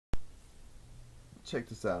check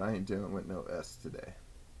this out. I ain't dealing with no S today.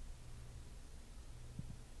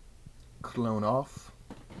 Clone off.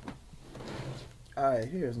 Alright,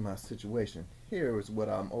 here's my situation. Here is what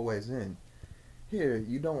I'm always in. Here,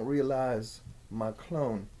 you don't realize my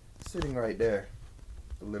clone sitting right there,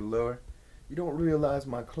 a little lower. You don't realize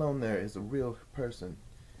my clone there is a real person.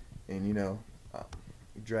 And uh,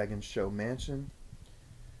 Dragon Show Mansion.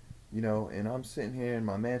 And I'm sitting here in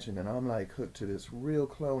my mansion and I'm like hooked to this real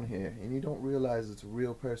clone here, and you don't realize it's a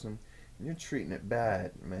real person, and you're treating it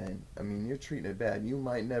bad, man. I mean, you're treating it bad. You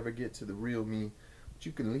might never get to the real me, but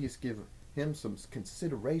you can at least give him some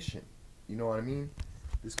consideration. You know what I mean?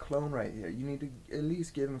 This clone right here, you need to at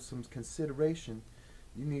least give him some consideration.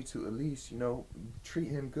 You need to at least, treat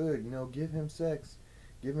him good, give him sex,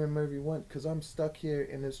 give him whatever you want, because I'm stuck here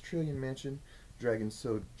in this trillion mansion. Dragon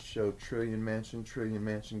Show Trillion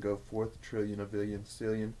Mansion, go forth, trillion, a billion,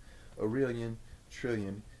 cillion, aurelion,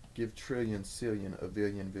 trillion, give trillion, cillion, a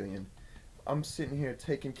billion, billion. I'm sitting here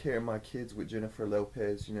taking care of my kids with Jennifer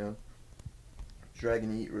Lopez,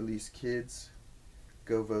 Dragon Eat, release kids,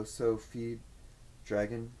 go voso, feed,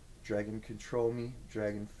 Dragon control me,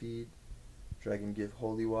 Dragon feed, Dragon give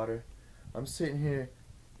holy water. I'm sitting here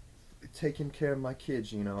taking care of my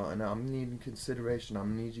kids, and I'm needing consideration. I'm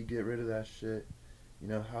gonna need you to get rid of that shit.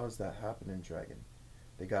 How is that happening, Dragon?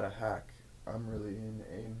 They got a hack. I'm really in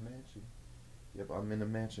a mansion. Yep, I'm in a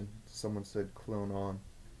mansion. Someone said clone on.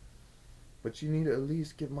 But you need to at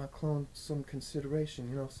least give my clone some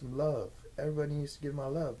consideration, some love. Everybody needs to give my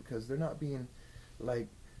love, because they're not being like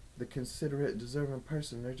the considerate, deserving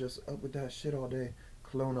person. They're just up with that shit all day.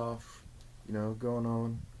 Clone off, going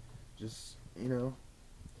on. Just,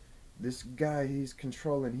 this guy he's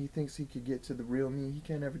controlling, he thinks he could get to the real me. He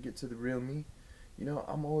can't ever get to the real me.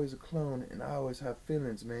 I'm always a clone and I always have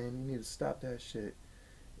feelings, man. You need to stop that shit.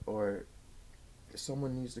 Or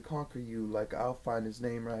someone needs to conquer you. Like, I'll find his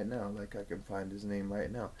name right now. Like, I can find his name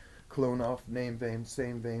right now. Clone off, name vein,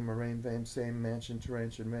 same vein, moraine vein, same mansion,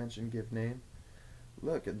 torrential mansion, give name.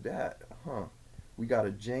 Look at that, huh? We got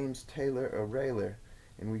a James Taylor, a railer,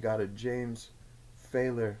 and we got a James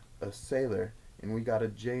Failer, a sailor, and we got a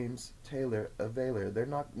James Taylor, a Vailer. They're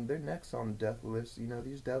next on the death list.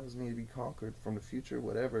 These devils need to be conquered from the future,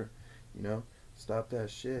 whatever. Stop that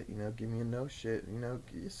shit. Give me a no shit.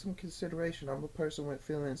 Give some consideration. I'm a person with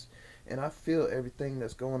feelings, and I feel everything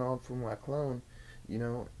that's going on from my clone.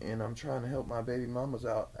 And I'm trying to help my baby mamas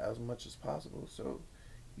out as much as possible. So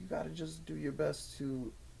you gotta just do your best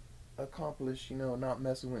to accomplish, not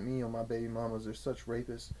messing with me or my baby mamas. They're such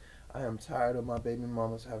rapists. I am tired of my baby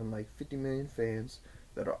mamas having like 50 million fans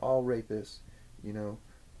that are all rapists.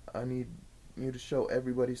 I need you to show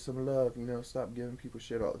everybody some love. Stop giving people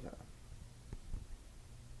shit all the time.